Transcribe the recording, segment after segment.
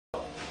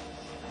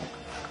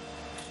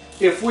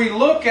If we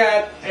look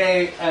at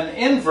an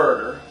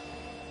inverter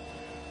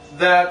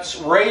that's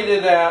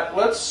rated at,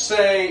 let's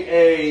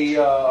say,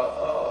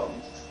 a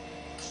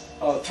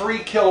 3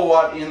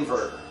 kilowatt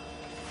inverter,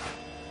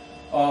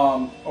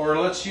 or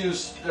let's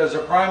use as a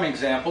prime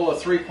example a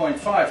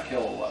 3.5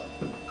 kilowatt,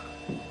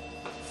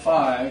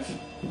 5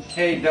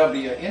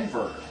 kW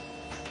inverter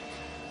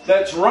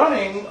that's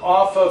running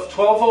off of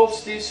 12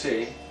 volts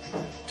DC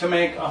to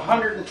make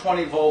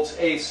 120 volts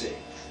AC.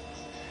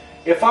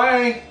 If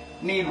I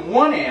need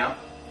 1 amp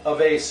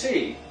of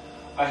AC,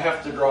 I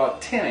have to draw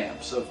 10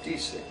 amps of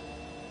DC.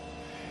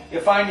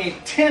 If I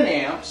need 10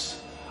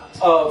 amps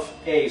of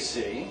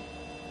AC,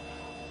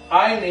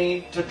 I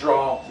need to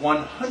draw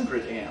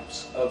 100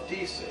 amps of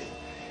DC.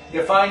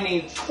 If I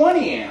need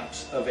 20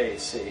 amps of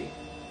AC,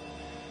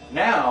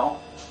 now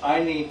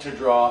I need to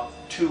draw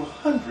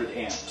 200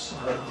 amps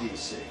of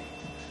DC.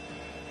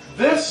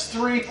 This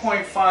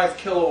 3.5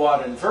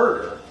 kilowatt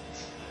inverter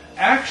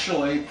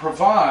actually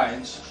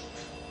provides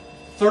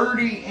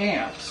 30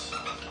 amps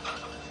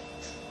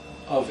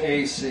of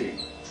AC.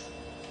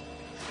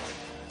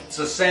 It's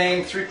the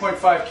same,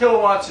 3.5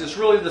 kilowatts is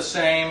really the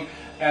same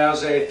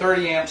as a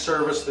 30 amp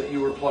service that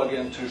you would plug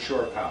into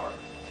shore power.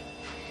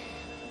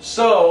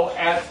 So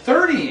at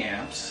 30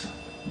 amps,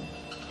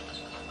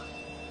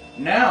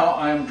 now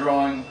I'm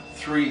drawing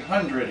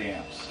 300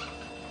 amps.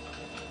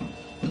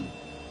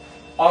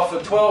 Off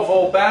of 12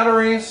 volt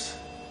batteries,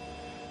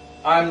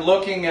 I'm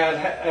looking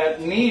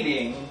at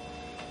needing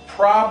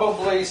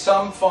probably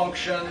some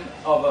function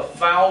of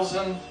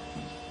 1,000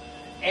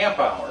 amp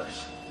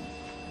hours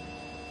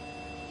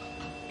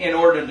in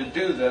order to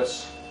do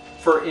this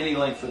for any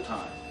length of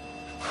time.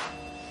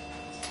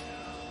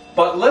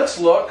 But let's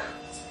look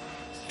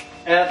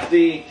at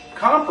the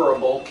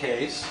comparable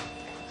case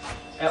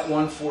at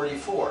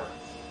 144.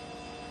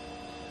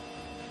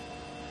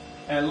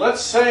 And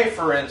let's say,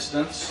 for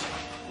instance,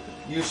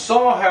 you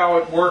saw how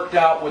it worked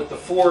out with the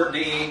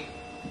 4D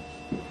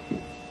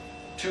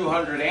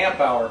 200 amp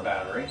hour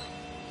battery.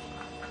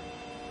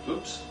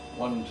 Oops,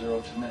 10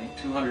 too many.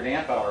 200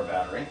 amp hour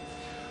battery.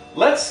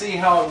 Let's see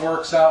how it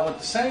works out with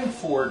the same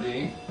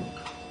 4D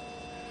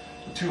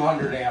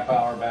 200 amp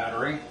hour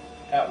battery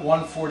at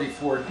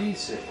 144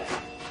 DC.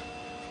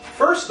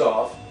 First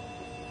off,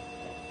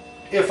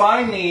 if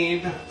I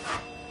need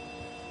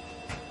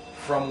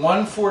from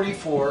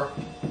 144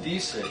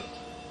 DC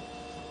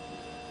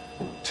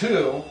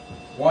to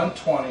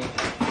 120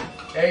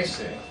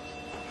 AC,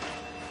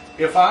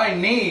 if I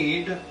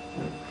need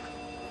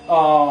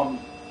 1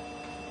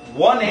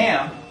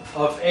 amp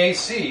of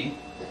AC,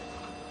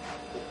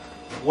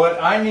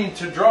 what I need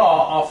to draw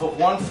off of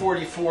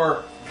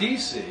 144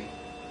 DC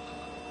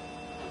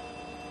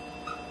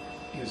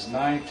is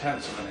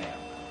 9/10 of an amp.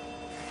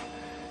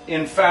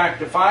 In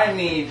fact, if I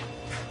need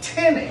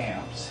 10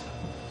 amps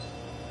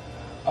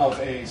of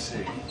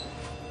AC,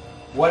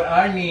 what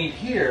I need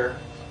here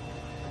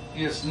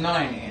is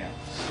 9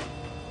 amps.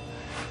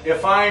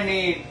 If I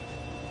need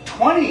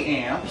 20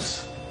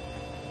 amps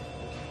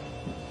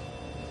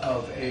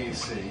of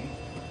AC,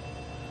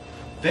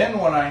 then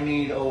what I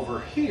need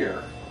over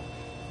here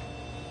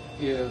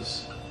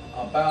is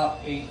about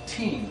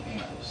 18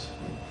 amps.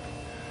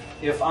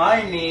 If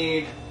I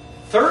need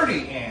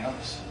 30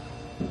 amps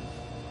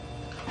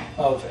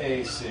of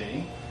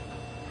AC,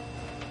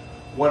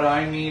 what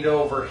I need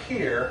over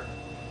here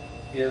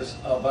is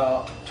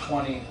about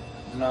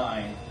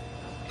 29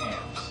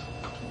 amps.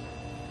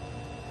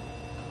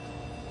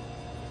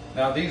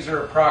 Now these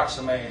are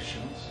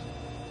approximations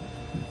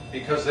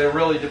because they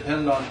really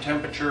depend on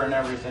temperature and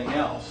everything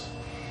else.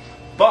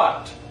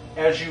 But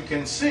as you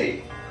can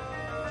see,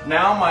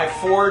 now my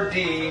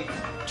 4D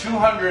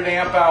 200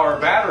 amp hour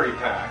battery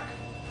pack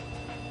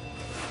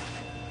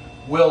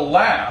will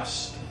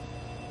last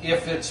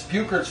if its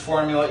Puchert's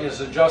formula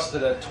is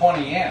adjusted at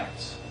 20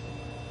 amps.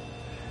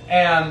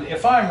 And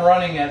if I'm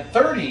running at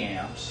 30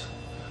 amps,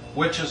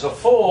 which is a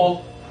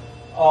full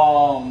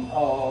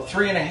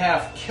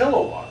 3.5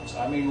 kilowatts,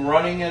 I mean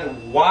running it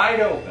wide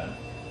open,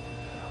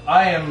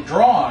 I am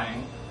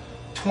drawing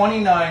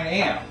 29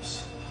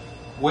 amps,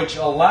 which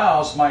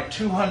allows my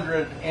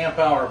 200 amp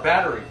hour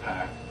battery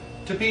pack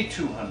to be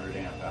 200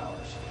 amp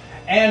hours.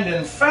 And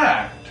in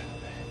fact,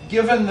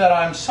 given that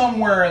I'm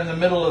somewhere in the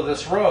middle of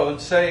this road,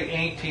 say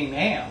 18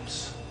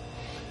 amps,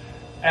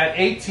 at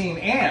 18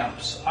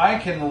 amps I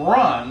can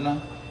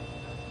run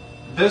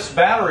this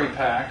battery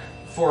pack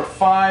for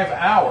 5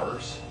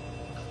 hours,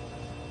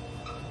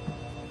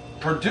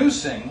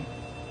 producing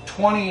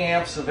 20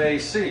 amps of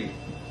AC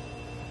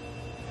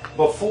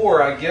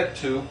before I get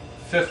to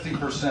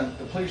 50%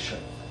 depletion.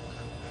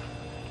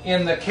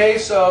 In the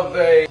case of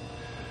a,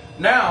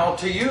 now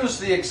to use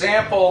the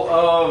example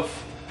of,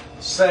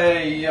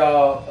 say,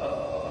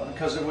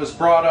 because it was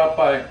brought up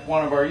by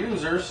one of our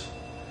users,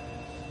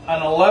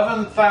 an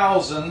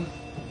 11,000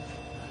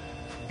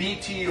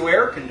 BTU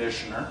air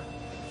conditioner,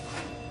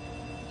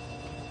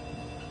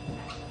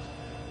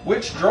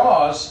 which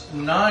draws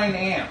 9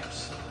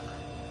 amps.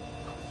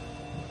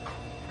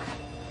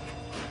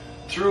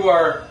 through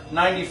our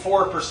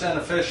 94%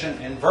 efficient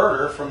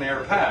inverter from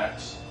Air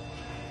Packs,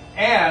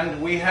 and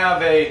we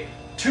have a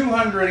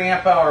 200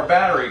 amp hour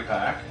battery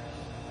pack.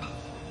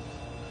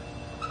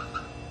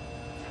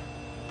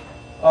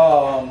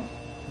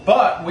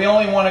 But we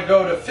only want to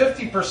go to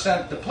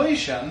 50%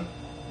 depletion.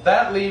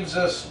 That leaves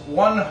us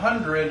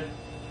 100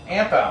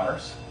 amp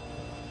hours.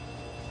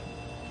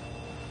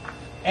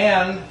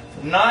 And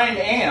 9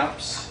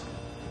 amps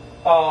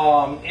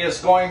is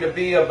going to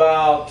be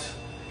about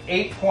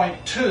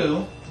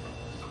 8.2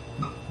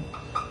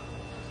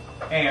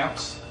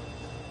 amps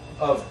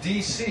of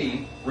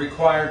DC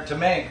required to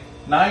make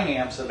 9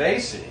 amps of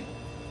AC.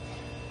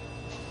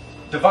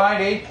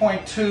 Divide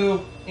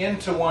 8.2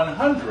 into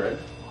 100,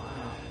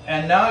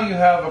 and now you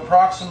have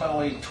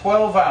approximately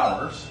 12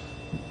 hours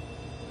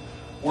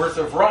worth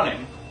of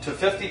running to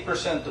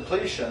 50%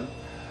 depletion,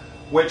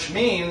 which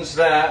means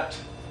that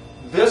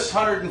this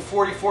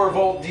 144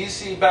 volt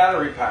DC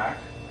battery pack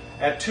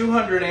at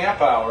 200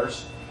 amp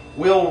hours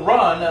will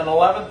run an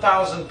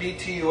 11,000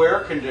 BTU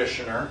air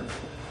conditioner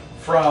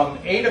from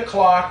 8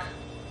 o'clock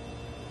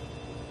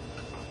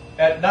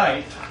at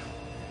night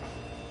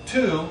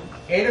to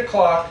 8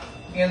 o'clock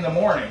in the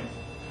morning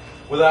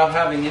without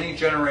having any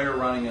generator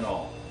running at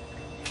all.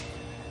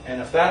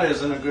 And if that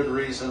isn't a good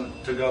reason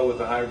to go with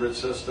the hybrid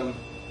system,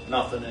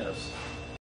 nothing is.